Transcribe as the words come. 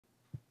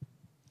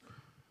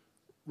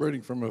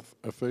Reading from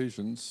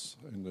Ephesians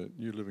in the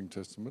New Living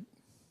Testament.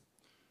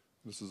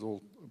 This is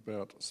all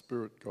about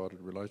spirit-guided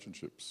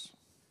relationships.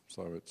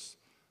 So it's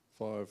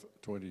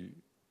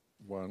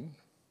 5:21.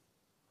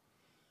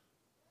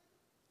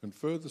 And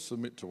further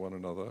submit to one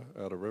another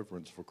out of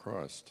reverence for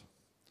Christ.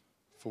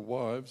 For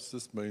wives,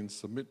 this means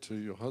submit to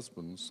your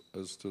husbands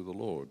as to the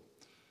Lord.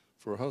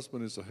 For a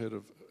husband is the head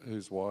of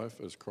his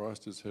wife as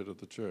Christ is head of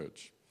the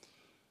church.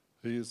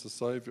 He is the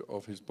Saviour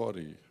of his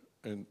body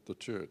and the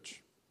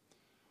church.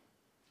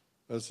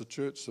 As the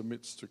church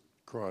submits to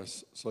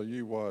Christ, so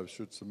you wives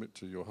should submit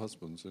to your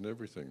husbands in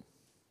everything.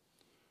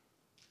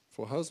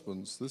 For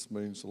husbands, this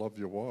means love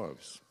your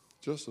wives,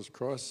 just as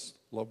Christ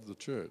loved the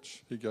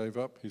church. He gave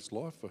up his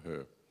life for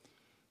her,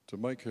 to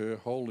make her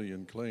holy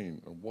and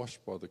clean and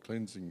washed by the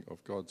cleansing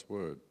of God's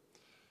word.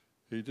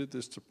 He did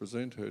this to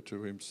present her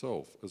to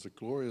himself as a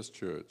glorious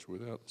church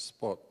without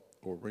spot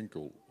or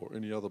wrinkle or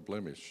any other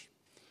blemish.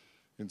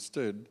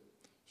 Instead,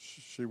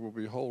 she will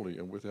be holy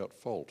and without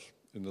fault.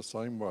 In the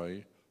same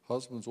way,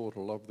 husbands ought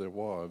to love their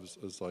wives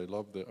as they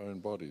love their own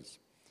bodies.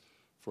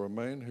 For a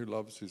man who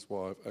loves his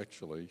wife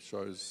actually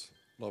shows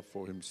love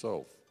for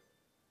himself.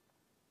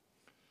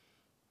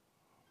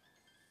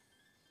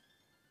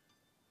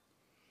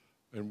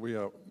 And we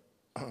are,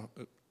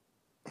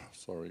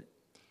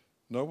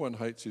 no one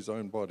hates his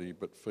own body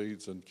but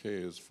feeds and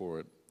cares for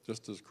it,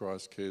 just as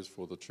Christ cares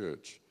for the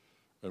church,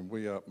 and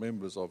we are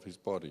members of his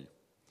body.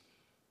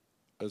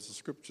 As the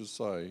scriptures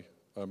say,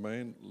 a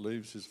man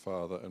leaves his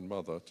father and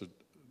mother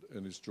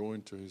and is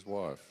joined to his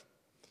wife,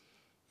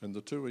 and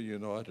the two are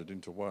united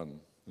into one.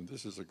 And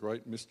this is a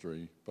great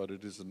mystery, but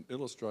it is an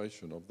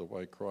illustration of the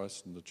way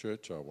Christ and the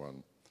church are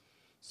one.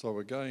 So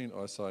again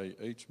I say,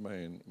 each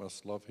man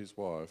must love his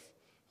wife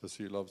as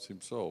he loves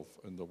himself,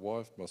 and the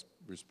wife must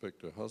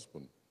respect her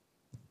husband.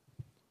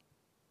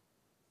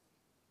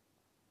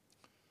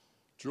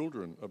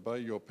 Children, obey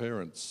your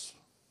parents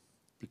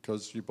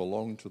because you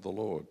belong to the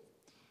Lord.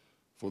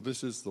 For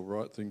this is the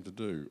right thing to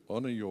do.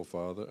 Honour your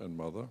father and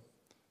mother.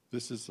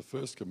 This is the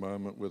first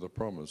commandment with a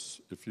promise.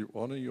 If you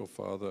honour your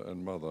father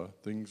and mother,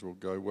 things will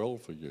go well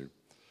for you,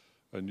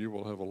 and you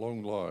will have a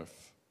long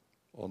life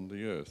on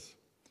the earth.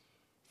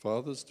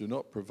 Fathers, do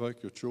not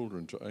provoke your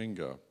children to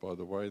anger by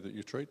the way that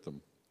you treat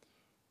them.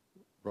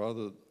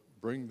 Rather,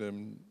 bring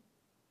them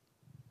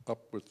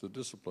up with the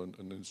discipline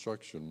and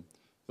instruction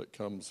that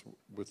comes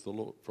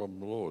from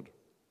the Lord.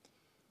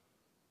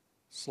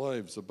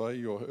 Slaves, obey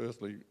your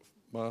earthly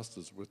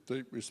masters with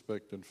deep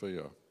respect and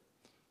fear.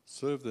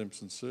 Serve them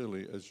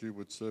sincerely as you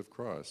would serve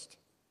Christ.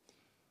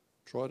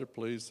 Try to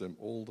please them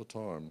all the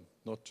time,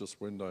 not just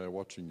when they are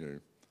watching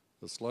you.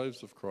 As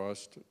slaves of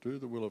Christ, do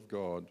the will of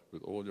God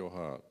with all your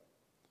heart.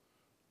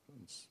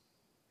 And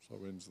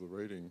so ends the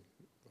reading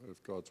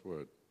of God's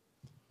word.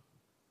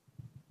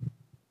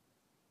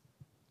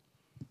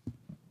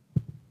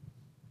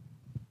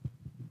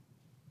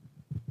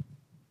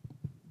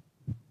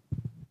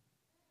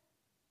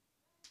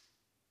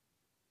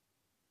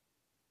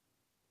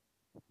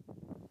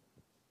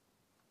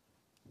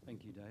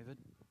 Thank you, David.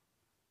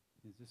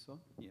 Is this on?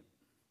 Yep.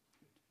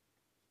 Good.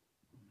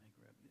 Let me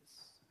grab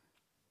this.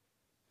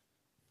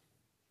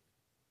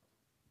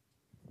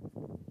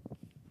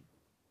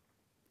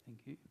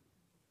 Thank you.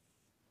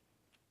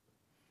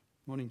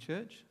 Morning,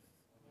 church.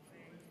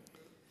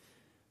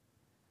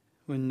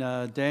 When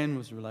Dan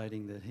was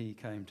relating that he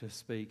came to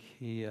speak,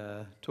 he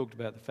talked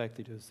about the fact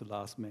that he was the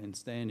last man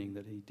standing,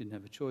 that he didn't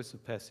have a choice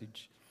of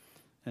passage.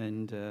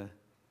 And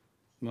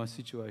my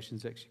situation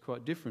is actually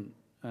quite different.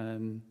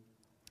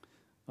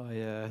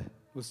 I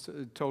was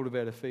told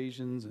about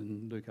Ephesians,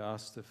 and Luke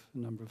asked if a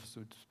number of us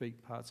would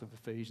speak parts of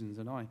Ephesians,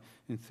 and I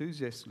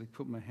enthusiastically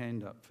put my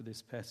hand up for this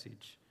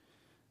passage.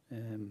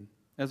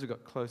 As I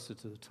got closer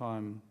to the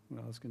time when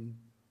I was going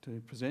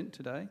to present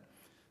today,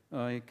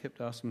 I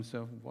kept asking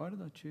myself, why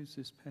did I choose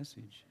this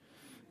passage?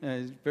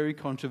 It's very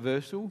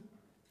controversial,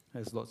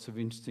 has lots of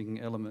interesting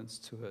elements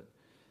to it,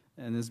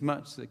 and there's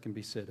much that can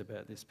be said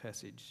about this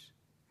passage.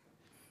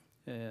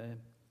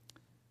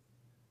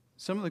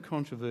 Some of the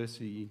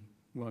controversy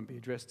won't be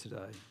addressed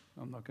today.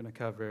 I'm not going to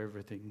cover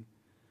everything,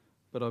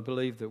 but I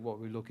believe that what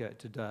we look at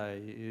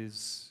today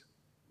is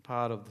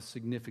part of the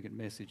significant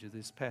message of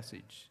this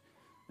passage,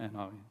 and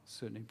I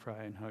certainly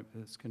pray and hope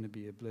that it's going to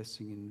be a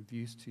blessing and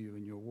use to you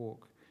in your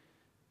walk.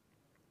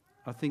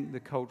 I think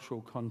the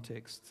cultural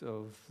context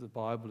of the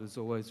Bible is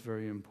always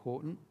very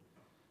important.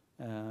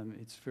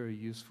 It's very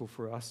useful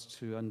for us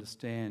to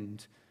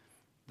understand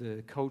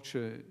the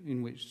culture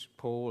in which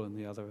Paul and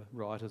the other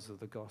writers of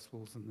the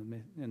Gospels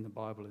and the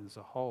Bible as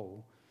a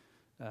whole,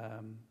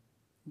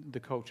 the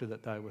culture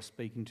that they were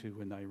speaking to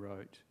when they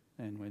wrote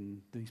and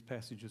when these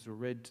passages were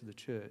read to the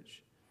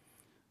church.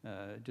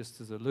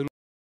 Just as a little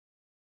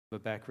bit of a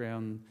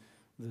background,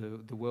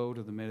 the world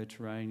of the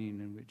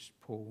Mediterranean in which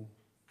Paul's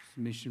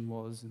mission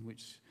was, in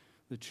which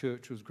the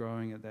church was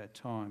growing at that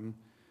time,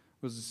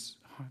 was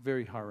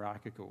very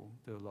hierarchical.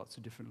 There were lots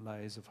of different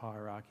layers of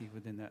hierarchy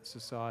within that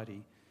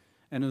society.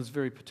 And it was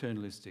very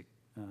paternalistic.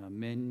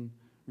 Men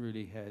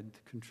really had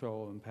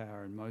control and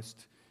power in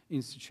most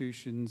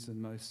institutions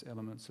and most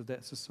elements of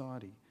that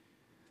society.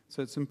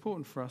 So it's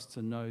important for us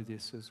to know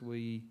this as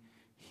we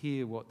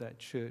hear what that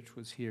church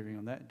was hearing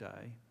on that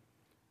day,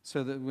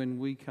 so that when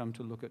we come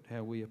to look at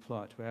how we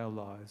apply it to our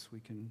lives, we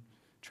can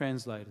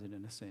translate it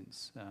in a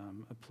sense,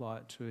 apply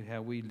it to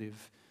how we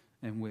live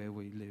and where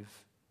we live.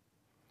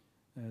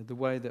 The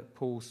way that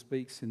Paul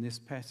speaks in this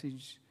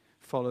passage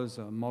follows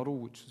a model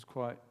which is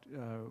quite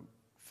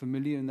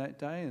familiar in that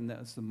day, and that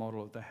was the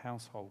model of the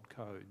household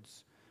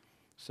codes.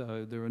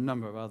 So there are a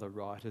number of other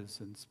writers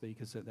and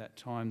speakers at that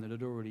time that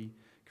had already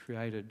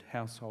created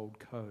household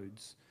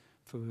codes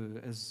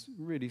as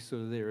really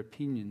sort of their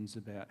opinions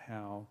about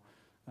how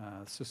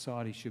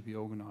society should be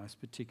organised,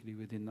 particularly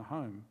within the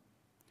home.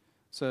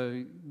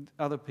 So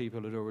other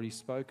people had already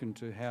spoken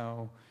to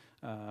how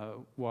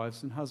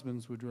wives and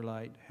husbands would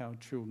relate, how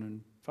children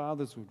and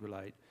fathers would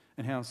relate,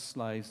 and how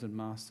slaves and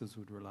masters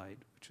would relate,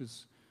 which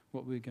is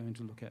what we're going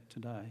to look at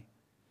today,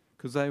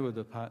 because they were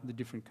the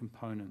different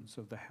components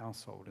of the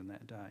household in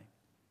that day.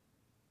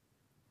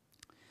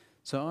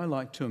 So I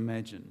like to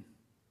imagine,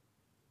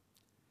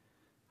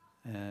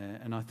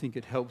 and I think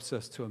it helps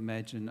us to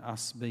imagine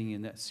us being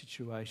in that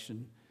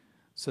situation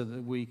so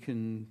that we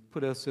can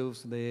put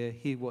ourselves there,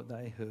 hear what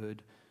they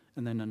heard,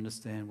 and then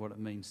understand what it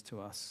means to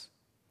us.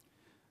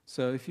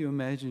 So if you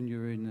imagine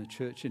you're in a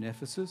church in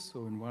Ephesus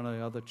or in one of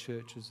the other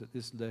churches that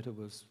this letter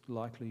was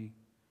likely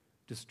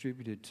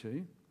distributed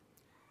to,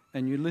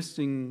 and you're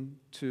listening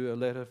to a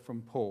letter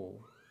from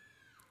Paul,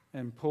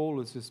 and Paul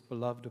is this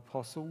beloved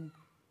apostle.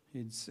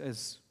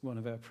 As one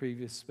of our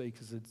previous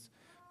speakers had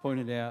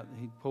pointed out,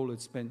 Paul had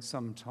spent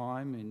some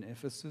time in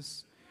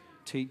Ephesus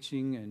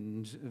teaching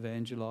and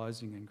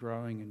evangelising and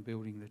growing and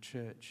building the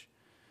church.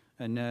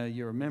 And now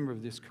you're a member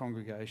of this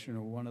congregation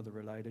or one of the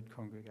related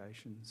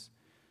congregations,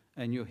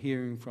 and you're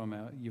hearing from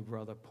your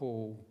brother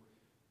Paul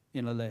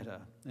in a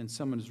letter, and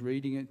someone is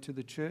reading it to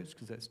the church,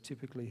 because that's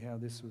typically how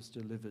this was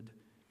delivered.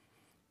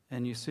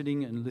 And you're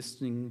sitting and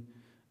listening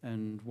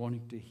and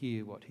wanting to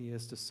hear what he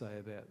has to say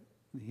about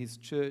his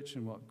church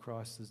and what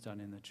Christ has done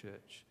in the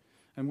church.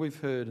 And we've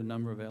heard a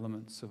number of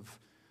elements of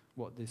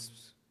what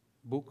this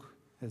book,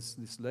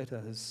 this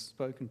letter has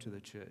spoken to the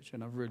church,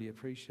 and I've really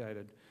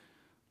appreciated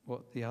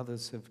what the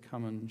others have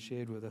come and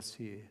shared with us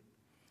here.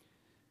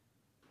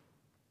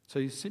 So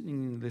you're sitting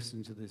and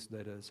listening to these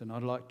letters, and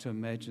I'd like to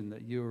imagine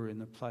that you're in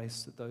the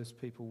place that those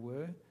people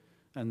were,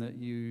 and that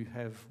you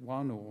have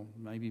one or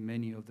maybe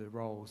many of the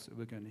roles that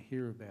we're going to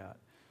hear about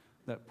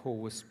that Paul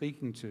was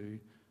speaking to,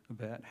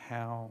 about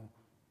how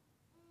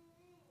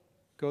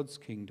God's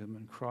kingdom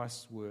and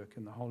Christ's work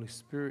and the Holy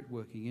Spirit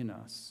working in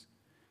us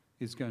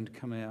is going to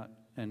come out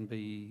and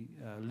be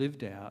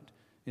lived out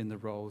in the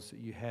roles that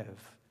you have.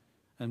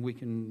 And we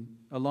can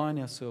align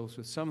ourselves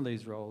with some of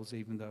these roles,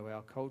 even though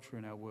our culture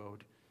and our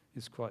world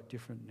is quite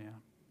different now.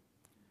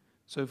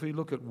 So if we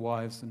look at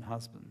wives and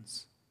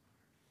husbands,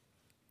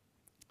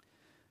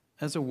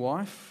 as a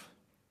wife,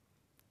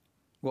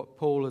 what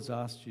Paul has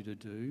asked you to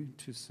do,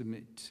 to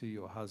submit to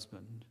your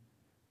husband,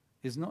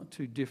 is not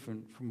too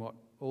different from what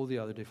all the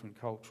other different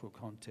cultural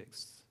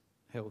contexts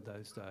held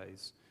those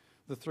days.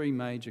 The three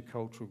major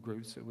cultural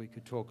groups that we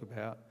could talk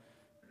about: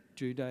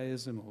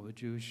 Judaism or the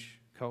Jewish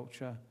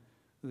culture,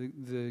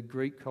 the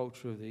Greek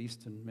culture of the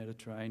Eastern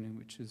Mediterranean,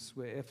 which is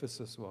where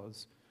Ephesus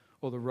was,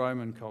 or the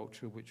Roman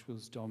culture, which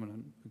was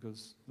dominant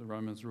because the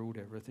Romans ruled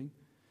everything.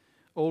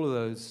 All of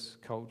those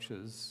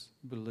cultures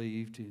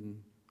believed in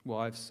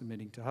wives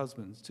submitting to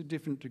husbands to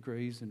different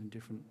degrees and in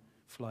different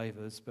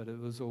flavours, but it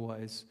was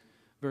always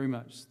very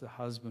much the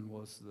husband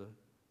was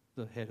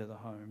the head of the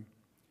home.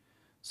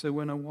 So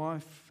when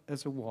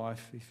as a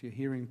wife, if you're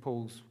hearing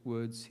Paul's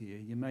words here,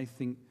 you may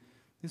think,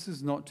 this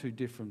is not too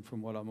different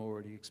from what I'm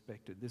already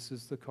expected. This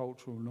is the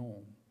cultural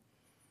norm.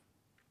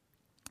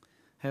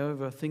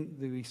 However, I think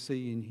that we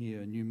see in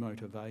here a new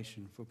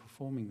motivation for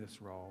performing this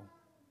role,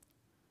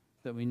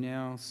 that we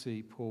now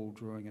see Paul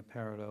drawing a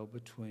parallel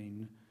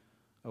between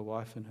a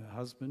wife and her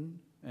husband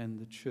and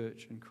the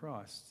church and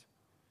Christ.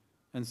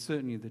 And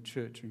certainly the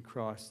church and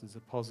Christ is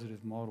a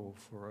positive model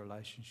for a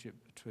relationship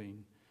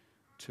between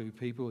two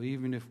people,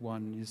 even if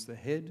one is the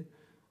head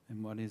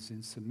and one is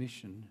in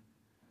submission.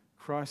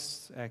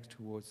 Christ's act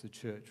towards the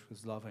church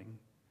was loving,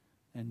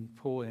 and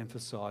Paul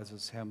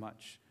emphasises how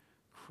much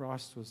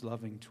Christ was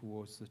loving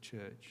towards the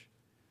church.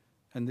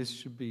 And this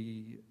should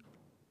be,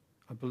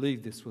 I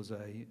believe this was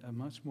a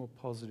much more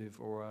positive,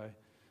 or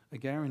a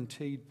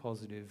guaranteed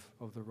positive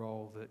of the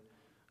role that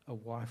a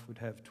wife would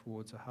have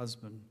towards a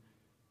husband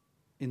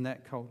in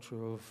that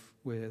culture of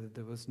where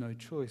there was no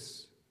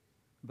choice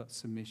but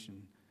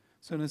submission.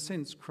 So in a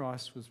sense,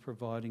 Christ was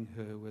providing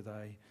her with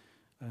a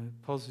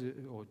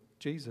positive, or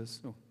Jesus,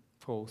 or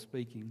Paul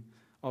speaking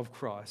of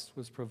Christ,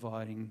 was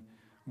providing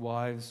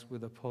wives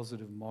with a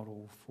positive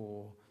model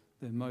for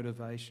their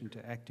motivation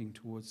to acting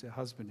towards their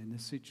husband in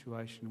this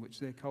situation in which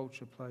their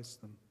culture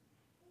placed them.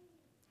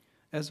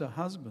 As a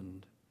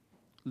husband,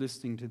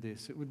 listening to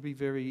this, it would be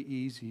very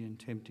easy and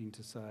tempting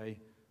to say,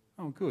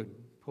 oh good,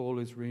 Paul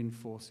is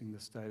reinforcing the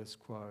status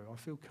quo. I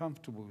feel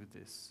comfortable with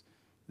this.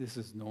 This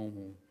is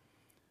normal.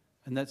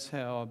 And that's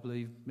how I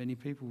believe many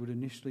people would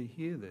initially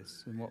hear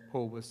this. And what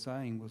Paul was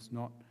saying was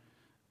not,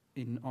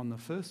 on the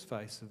first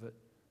face of it,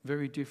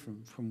 very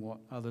different from what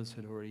others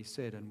had already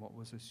said and what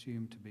was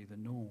assumed to be the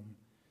norm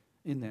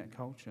in that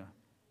culture.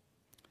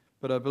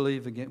 But I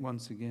believe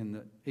once again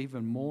that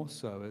even more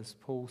so as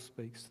Paul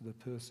speaks to the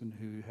person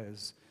who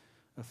has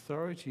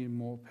authority and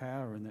more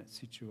power in that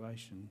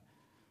situation,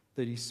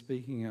 that he's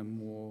speaking a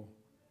more,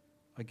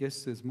 I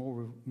guess there's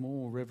more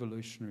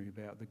revolutionary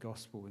about the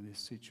gospel in this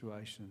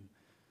situation.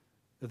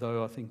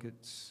 Although I think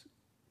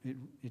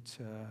it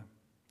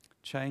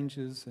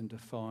changes and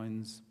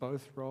defines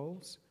both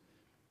roles,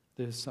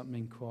 there's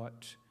something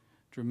quite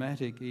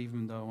dramatic,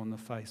 even though on the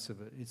face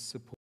of it, it's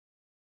support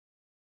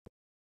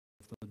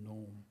of the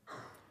norm.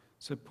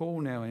 So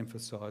Paul now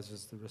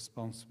emphasises the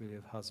responsibility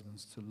of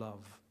husbands to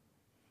love.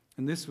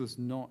 And this was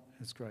not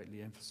as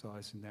greatly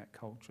emphasised in that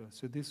culture.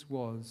 So this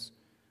was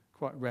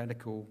quite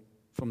radical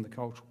from the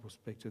cultural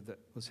perspective that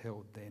was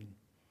held then.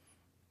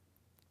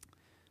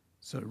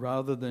 So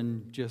rather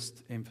than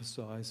just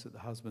emphasise that the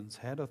husbands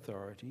had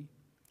authority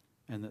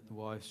and that the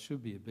wives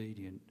should be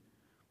obedient,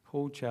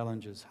 Paul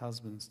challenges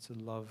husbands to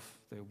love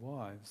their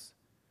wives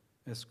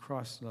as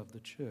Christ loved the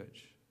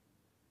church,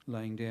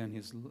 laying down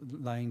his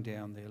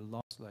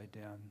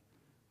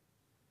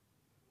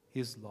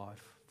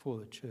life for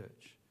the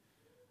church.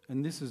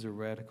 And this is a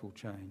radical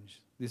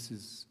change. This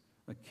is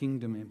a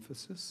kingdom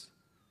emphasis,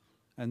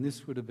 and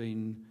this would have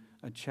been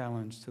a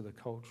challenge to the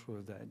culture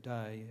of that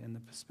day and the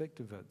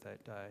perspective of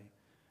that day.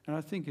 And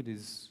I think it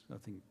is,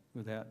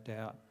 without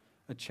doubt,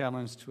 a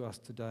challenge to us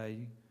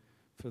today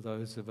for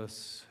those of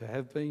us who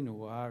have been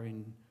or are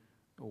in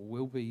or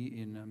will be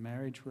in a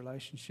marriage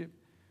relationship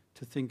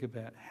to think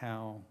about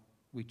how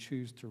we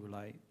choose to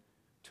relate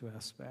to our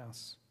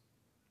spouse.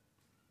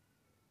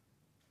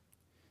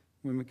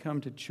 When we come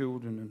to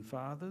children and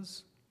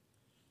fathers,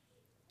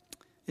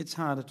 it's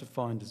harder to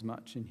find as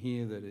much in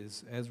here that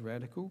is as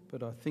radical,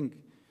 but I think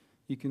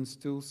you can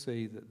still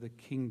see that the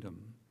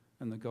kingdom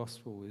and the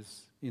gospel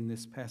is in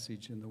this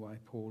passage in the way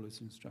Paul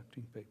is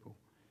instructing people.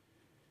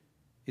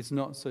 It's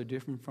not so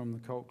different from the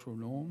cultural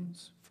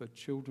norms for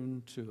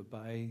children to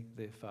obey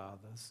their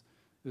fathers.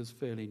 It was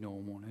fairly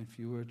normal. And if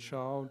you were a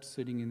child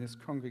sitting in this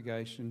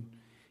congregation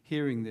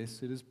hearing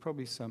this, it is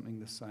probably something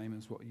the same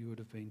as what you would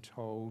have been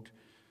told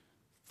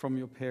from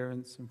your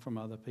parents and from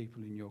other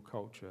people in your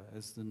culture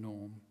as the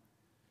norm.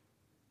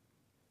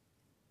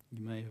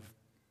 You may have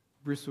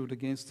bristled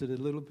against it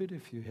a little bit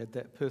if you had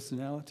that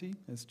personality,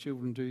 as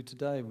children do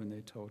today when they're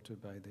told to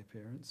obey their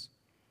parents.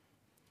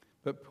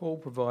 But Paul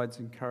provides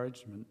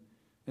encouragement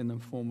in the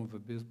form of a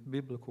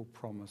biblical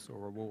promise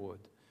or reward.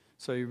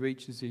 So he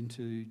reaches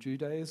into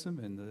Judaism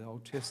and the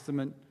Old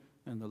Testament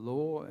and the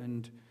law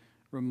and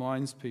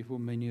reminds people,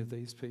 many of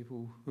these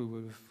people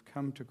who have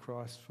come to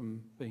Christ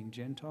from being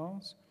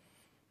Gentiles,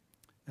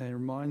 and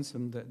reminds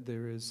them that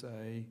there is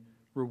a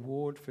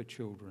reward for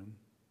children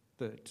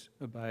that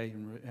obey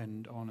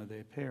and honour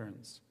their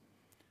parents.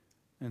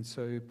 And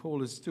so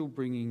Paul is still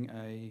bringing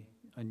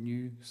a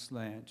new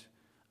slant,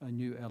 a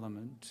new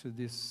element to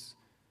this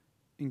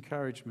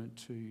encouragement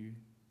to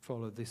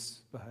follow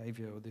this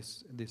behaviour or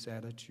this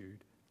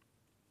attitude.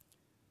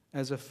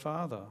 As a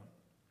father,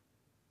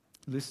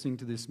 listening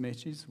to this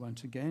message,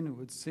 once again, it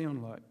would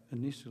sound like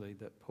initially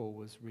that Paul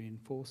was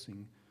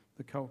reinforcing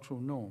the cultural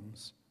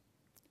norms.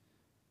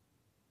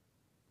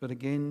 But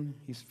again,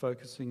 he's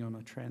focusing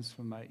on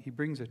he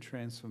brings a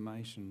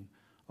transformation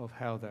of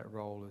how that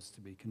role is to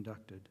be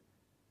conducted.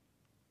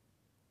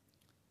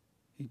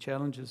 He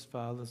challenges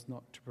fathers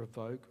not to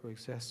provoke or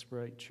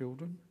exasperate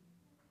children.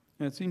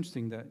 And it's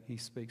interesting that he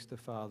speaks to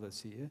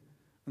fathers here,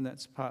 and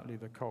that's partly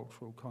the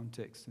cultural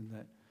context in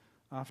that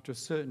after a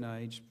certain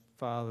age,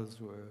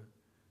 fathers were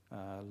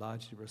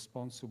largely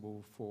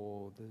responsible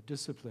for the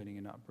disciplining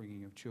and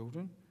upbringing of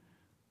children.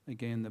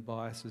 Again, the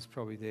bias is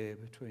probably there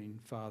between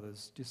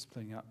fathers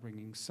disciplining,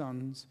 upbringing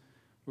sons,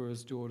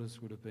 whereas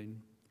daughters would have been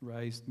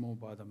raised more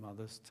by the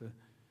mothers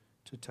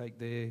to take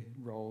their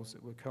roles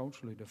that were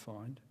culturally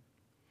defined.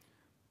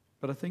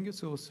 But I think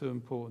it's also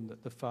important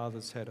that the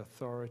fathers had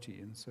authority,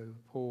 and so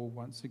Paul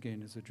once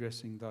again is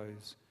addressing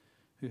those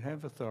who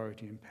have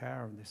authority and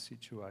power in this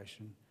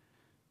situation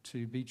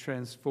to be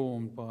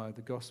transformed by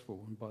the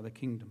gospel and by the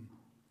kingdom.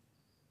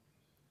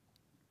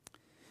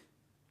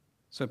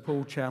 So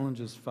Paul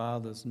challenges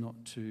fathers not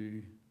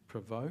to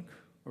provoke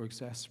or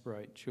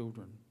exasperate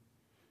children.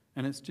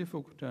 And it's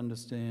difficult to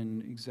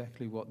understand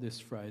exactly what this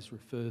phrase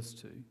refers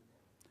to.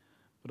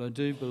 But I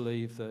do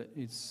believe that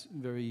it's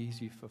very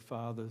easy for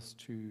fathers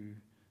to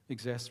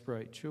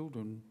exasperate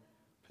children,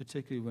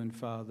 particularly when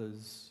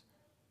fathers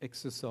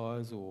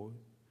exercise or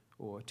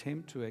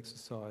attempt to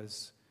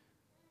exercise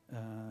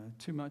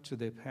too much of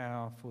their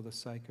power for the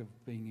sake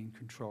of being in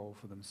control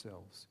for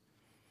themselves.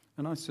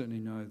 And I certainly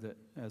know that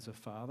as a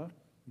father,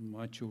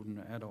 my children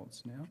are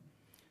adults now,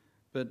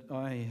 but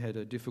I had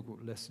a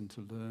difficult lesson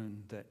to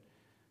learn that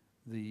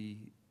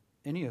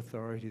any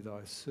authority that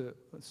I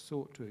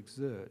sought to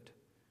exert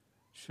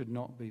should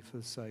not be for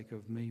the sake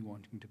of me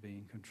wanting to be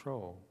in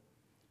control.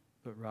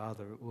 but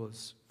rather it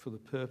was for the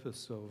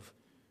purpose of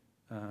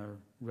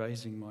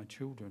raising my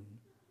children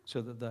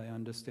so that they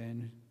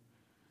understand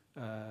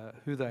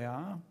who they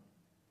are,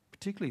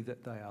 particularly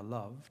that they are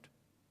loved.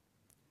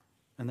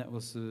 And that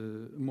was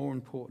a more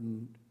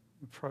important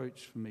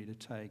approach for me to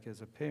take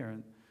as a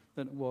parent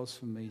than it was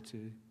for me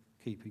to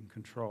keep in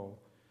control.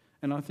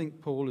 And I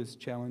think Paul is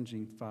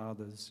challenging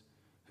fathers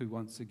who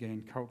once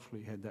again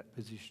culturally had that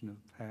position of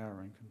power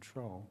and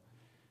control.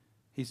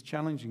 He's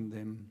challenging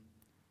them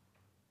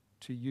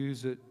to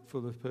use it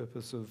for the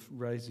purpose of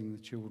raising the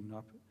children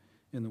up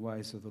in the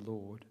ways of the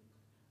Lord,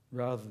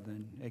 rather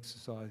than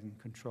exercising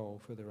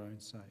control for their own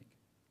sake.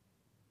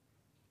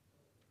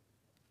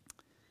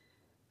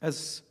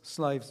 As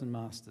slaves and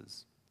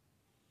masters,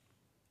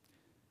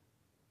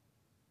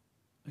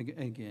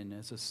 again,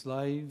 as a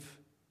slave,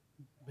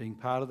 being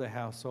part of the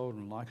household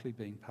and likely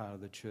being part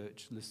of the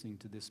church, listening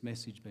to this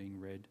message being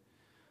read,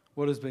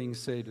 what is being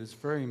said is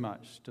very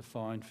much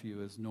defined for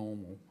you as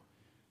normal.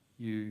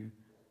 You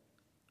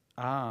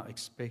are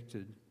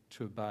expected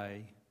to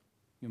obey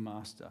your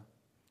master,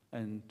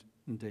 and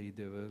indeed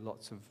there were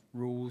lots of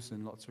rules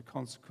and lots of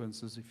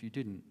consequences if you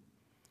didn't.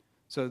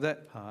 So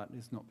that part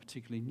is not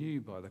particularly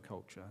new by the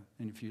culture,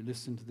 and if you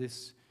listen to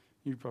this,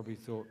 you probably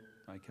thought,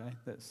 okay,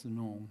 that's the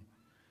norm.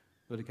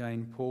 But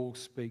again, Paul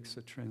speaks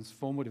a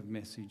transformative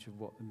message of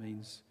what it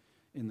means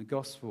in the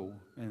gospel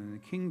and in the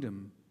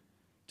kingdom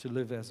to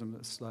live as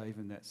a slave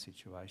in that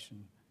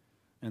situation,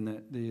 and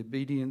that the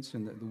obedience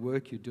and that the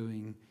work you're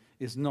doing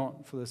is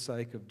not for the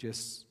sake of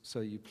just so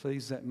you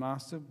please that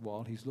master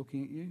while he's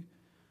looking at you,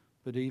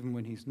 but even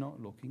when he's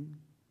not looking,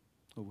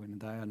 or when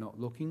they are not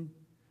looking,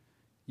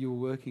 you're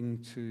working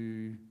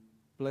to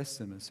bless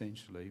them,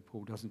 essentially.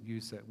 Paul doesn't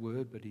use that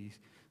word, but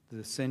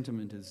the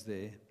sentiment is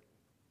there.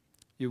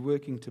 You're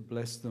working to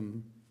bless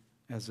them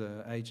as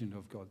an agent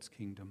of God's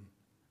kingdom,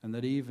 and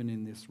that even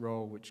in this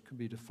role, which could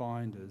be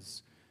defined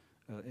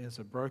as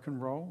a broken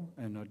role,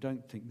 and I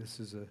don't think this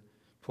is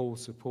Paul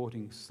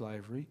supporting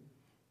slavery,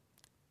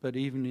 but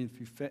even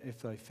if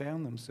they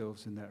found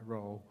themselves in that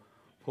role,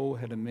 Paul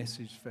had a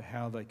message for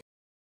how they could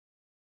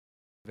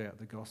live out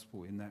the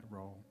gospel in that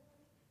role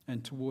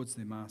and towards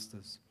their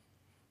masters.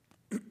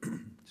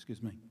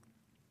 Excuse me.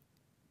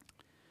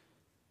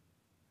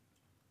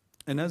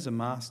 And as a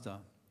master,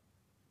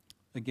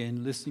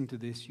 again, listening to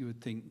this, you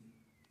would think,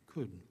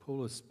 good,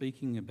 Paul is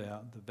speaking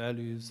about the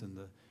values and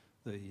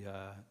the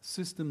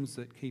systems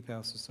that keep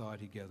our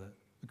society together,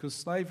 because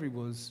slavery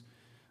was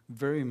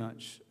very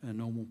much a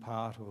normal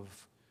part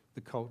of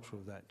the culture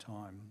of that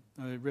time.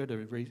 I read a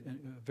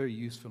very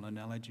useful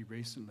analogy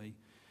recently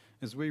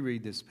as we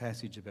read this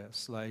passage about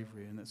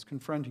slavery, and it's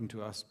confronting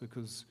to us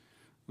because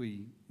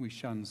we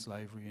shun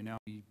slavery and now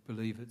we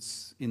believe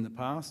it's in the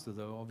past,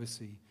 although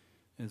obviously,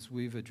 as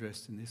we've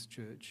addressed in this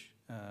church,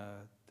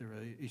 there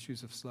are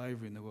issues of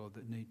slavery in the world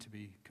that need to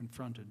be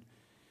confronted.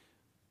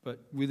 But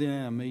within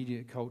our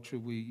immediate culture,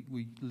 we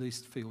at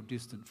least feel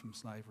distant from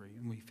slavery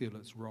and we feel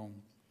it's wrong.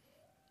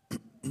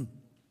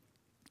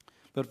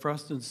 But for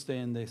us to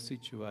understand their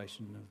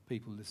situation of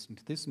people listening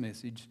to this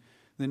message,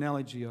 the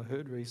analogy I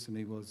heard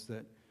recently was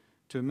that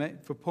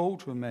for Paul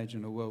to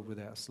imagine a world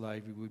without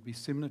slavery would be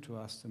similar to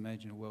us to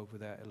imagine a world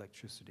without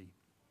electricity.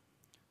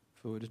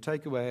 If we were to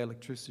take away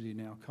electricity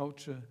in our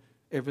culture,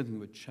 everything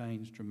would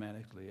change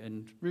dramatically,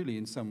 and really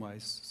in some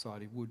ways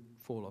society would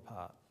fall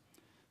apart,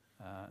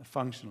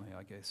 functionally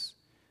I guess.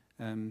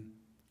 And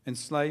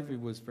slavery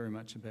was very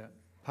much about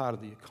part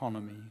of the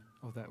economy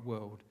of that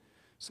world.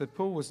 So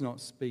Paul was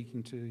not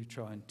speaking to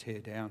try and tear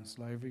down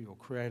slavery or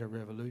create a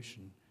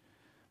revolution,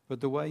 but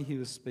the way he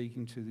was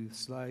speaking to the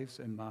slaves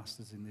and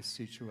masters in this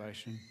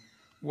situation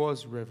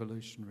was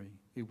revolutionary.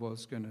 It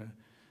was going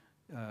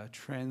to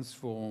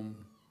transform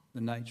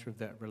the nature of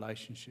that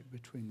relationship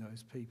between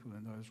those people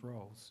and those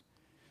roles.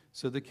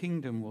 So the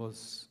kingdom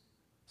was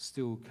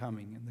still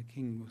coming, and the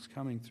king was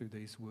coming through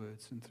these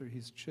words and through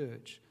his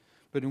church,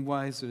 but in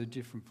ways that are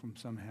different from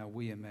somehow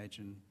we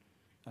imagine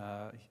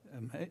a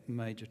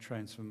major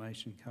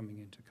transformation coming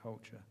into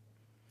culture.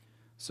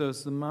 So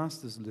as the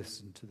masters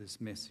listen to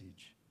this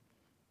message,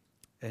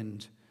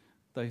 and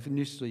they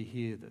initially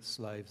hear that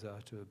slaves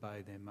are to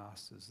obey their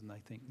masters, and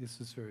they think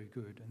this is very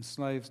good, and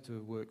slaves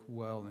to work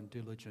well and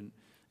diligent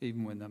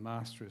even when the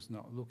master is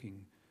not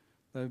looking,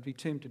 they would be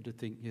tempted to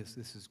think, yes,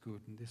 this is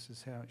good and this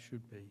is how it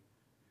should be.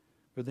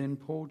 But then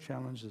Paul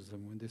challenges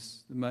them with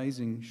this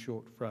amazing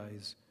short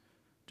phrase,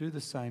 do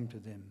the same to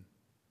them.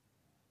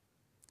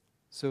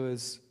 So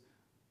as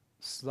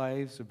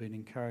slaves have been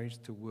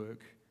encouraged to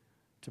work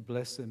to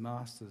bless their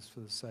masters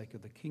for the sake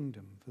of the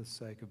kingdom, for the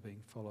sake of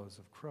being followers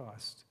of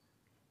Christ,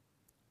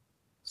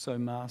 so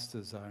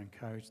masters are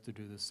encouraged to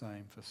do the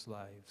same for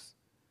slaves.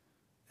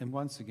 And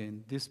once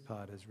again, this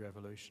part is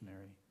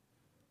revolutionary.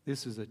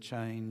 This is a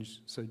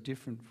change so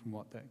different from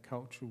what that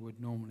culture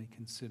would normally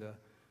consider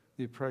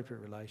the appropriate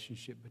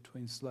relationship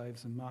between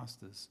slaves and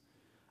masters.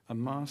 A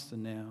master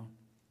now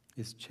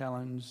is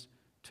challenged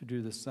to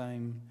do the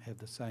same, have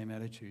the same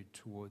attitude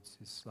towards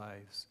his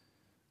slaves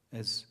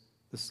as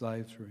the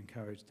slaves were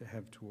encouraged to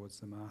have towards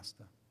the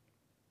master.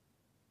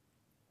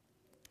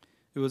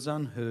 It was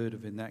unheard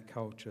of in that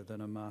culture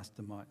that a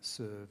master might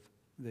serve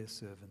their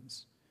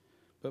servants.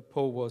 But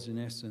Paul was, in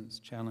essence,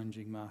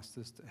 challenging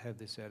masters to have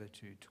this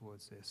attitude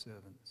towards their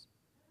servants.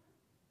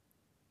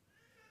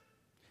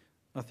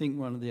 I think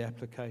one of the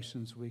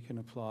applications we can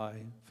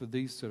apply for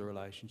these sort of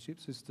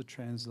relationships is to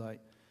translate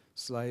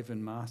slave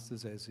and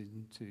masters as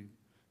into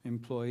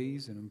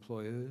employees and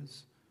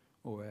employers,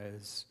 or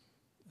as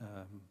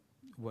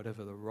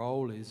whatever the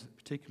role is,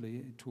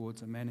 particularly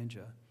towards a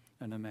manager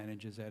and a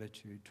manager's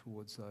attitude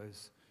towards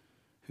those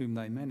whom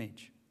they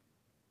manage.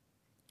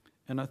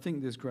 And I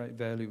think there's great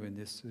value in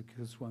this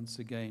because, once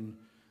again,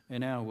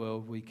 in our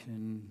world we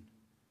can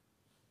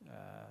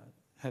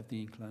have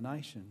the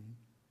inclination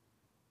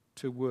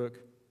to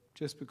work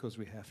just because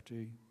we have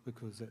to,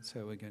 because that's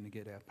how we're going to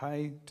get our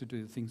pay to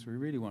do the things we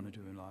really want to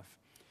do in life.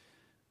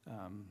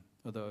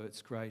 Although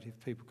it's great if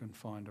people can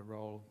find a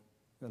role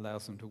that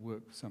allows them to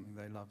work for something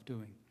they love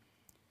doing.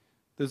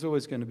 There's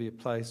always going to be a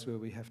place where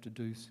we have to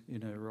do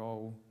in a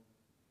role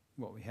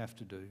what we have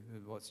to do,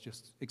 what's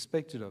just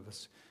expected of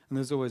us. And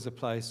there's always a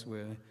place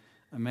where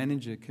a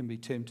manager can be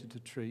tempted to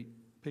treat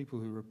people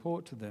who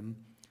report to them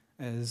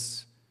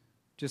as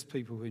just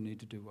people who need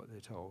to do what they're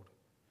told.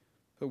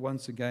 But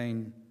once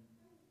again,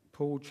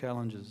 Paul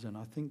challenges, and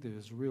I think there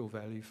is real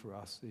value for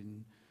us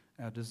in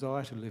our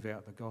desire to live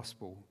out the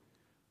gospel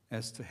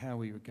as to how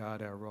we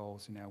regard our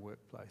roles in our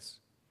workplace.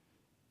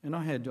 And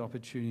I had the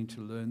opportunity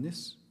to learn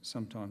this,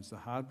 sometimes the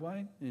hard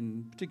way,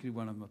 in particularly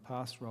one of my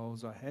past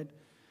roles I had,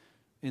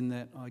 in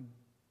that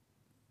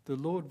the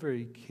Lord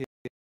very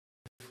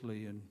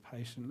carefully and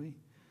patiently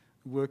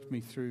worked me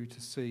through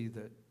to see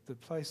that the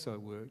place I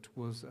worked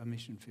was a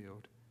mission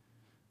field.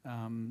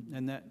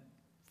 And that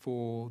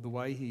for the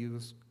way he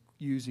was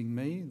using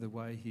me, the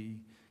way he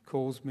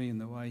calls me and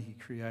the way he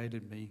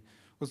created me,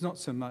 was not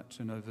so much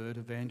an overt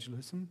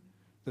evangelism,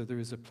 though there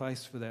is a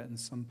place for that and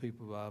some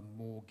people are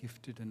more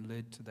gifted and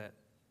led to that.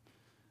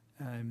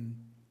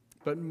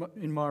 But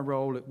in my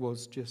role it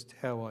was just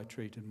how I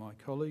treated my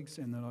colleagues,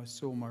 and that I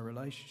saw my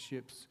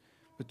relationships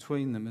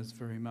between them as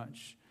very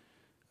much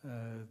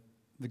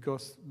the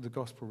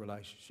gospel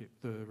relationship,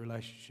 the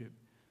relationship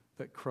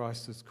that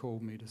Christ has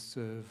called me to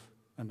serve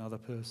another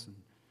person.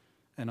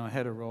 And I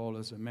had a role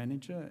as a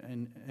manager,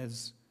 and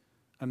as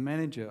a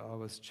manager I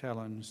was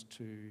challenged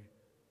to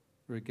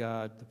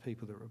regard the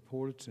people that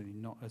reported to me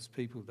not as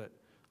people that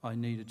I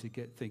needed to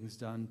get things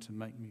done to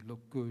make me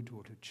look good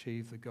or to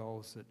achieve the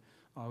goals that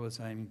I was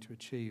aiming to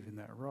achieve in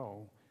that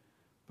role,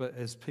 but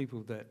as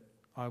people that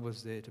I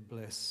was there to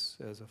bless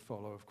as a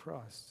follower of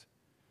Christ.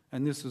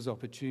 And this was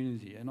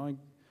opportunity, and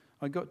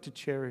I got to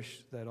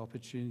cherish that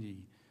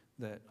opportunity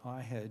that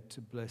I had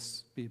to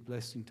be a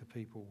blessing to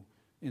people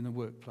in the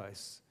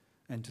workplace,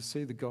 and to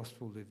see the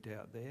gospel lived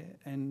out there,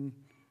 and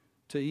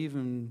to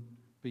even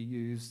be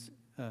used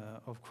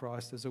of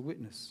Christ as a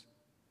witness.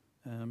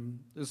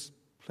 There's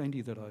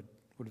plenty that I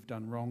would have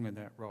done wrong in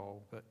that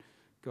role, but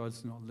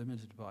God's not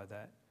limited by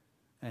that.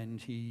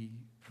 And he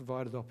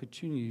provided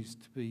opportunities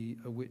to be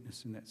a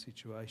witness in that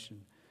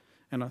situation.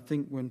 And I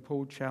think when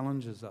Paul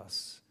challenges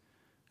us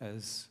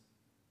as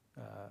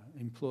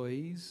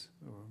employees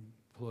or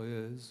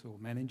employers or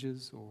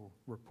managers or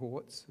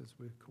reports, as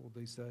we're called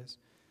these days,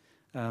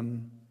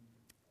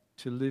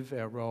 to live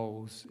our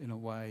roles in a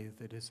way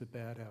that is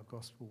about our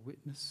gospel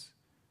witness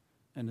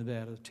and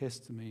about a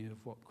testimony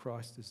of what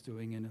Christ is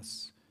doing in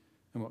us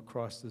and what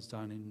Christ has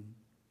done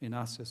in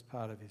us as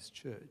part of his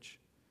church.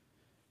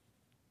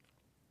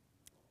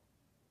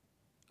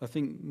 I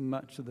think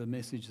much of the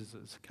messages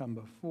that's come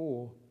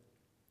before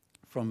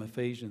from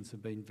Ephesians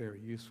have been very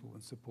useful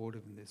and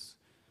supportive in this.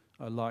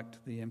 I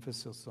liked the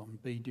emphasis on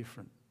be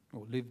different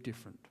or live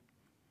different.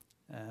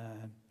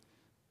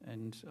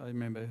 And I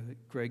remember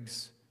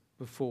Greg's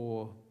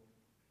before,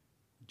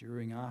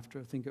 during, after,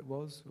 I think it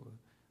was, or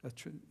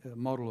a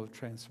model of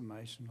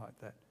transformation like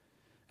that.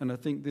 And I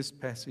think this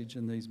passage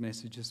and these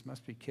messages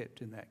must be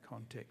kept in that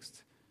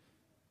context.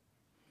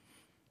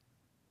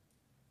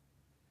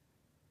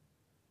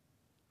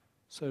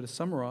 So to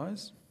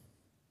summarise,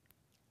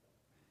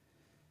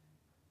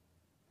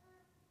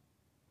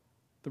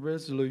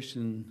 this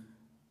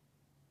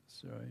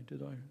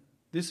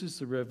is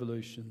the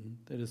revolution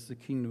that is the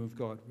kingdom of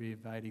God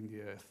re-invading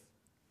the earth,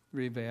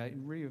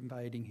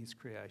 re-invading his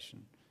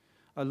creation.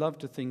 I love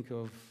to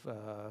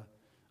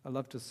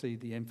see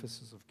the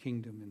emphasis of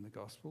kingdom in the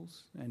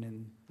Gospels and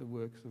in the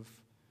works of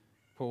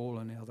Paul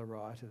and other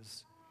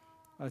writers.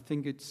 I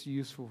think it's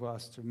useful for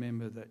us to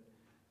remember that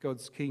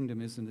God's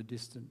kingdom isn't a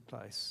distant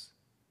place.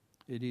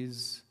 It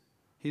is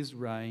his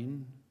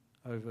reign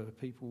over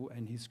people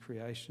and his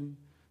creation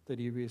that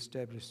he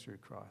re-established through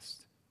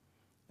Christ.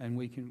 And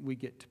we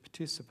get to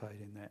participate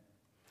in that.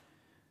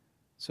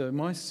 So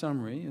my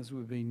summary, as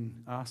we've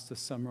been asked to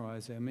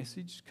summarise our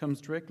message,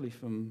 comes directly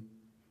from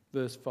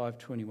verse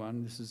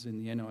 5:21. This is in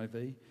the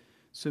NIV.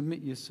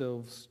 Submit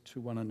yourselves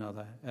to one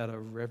another out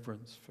of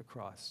reverence for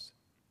Christ.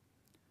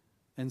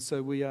 And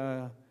so we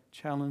are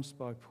challenged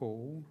by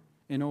Paul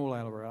in all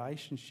our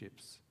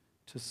relationships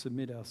to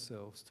submit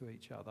ourselves to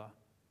each other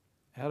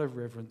out of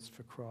reverence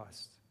for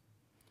Christ.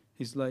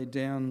 He's laid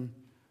down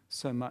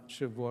so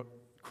much of what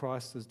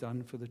Christ has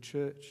done for the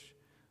church,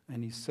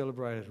 and he's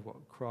celebrated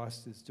what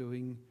Christ is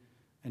doing,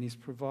 and he's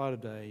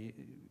provided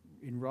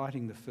in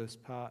writing the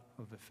first part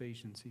of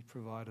Ephesians, he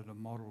provided a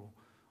model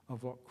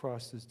of what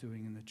Christ is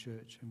doing in the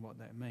church and what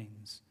that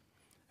means.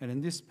 And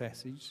in this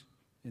passage,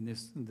 in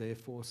this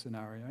therefore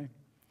scenario,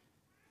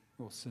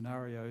 or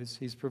scenarios,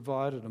 he's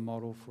provided a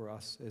model for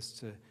us as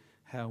to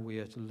how we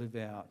are to live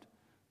out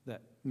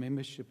that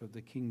membership of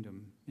the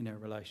kingdom in our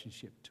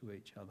relationship to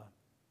each other.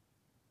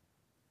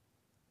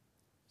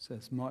 So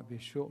this might be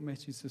a short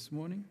message this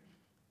morning,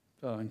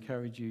 but I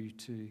encourage you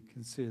to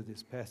consider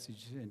this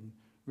passage and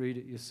read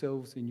it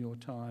yourselves in your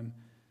time,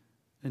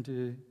 and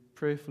to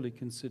prayerfully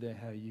consider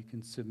how you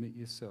can submit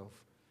yourself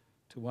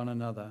to one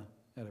another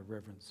out of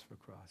reverence for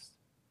Christ.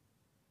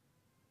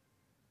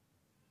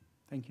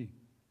 Thank you.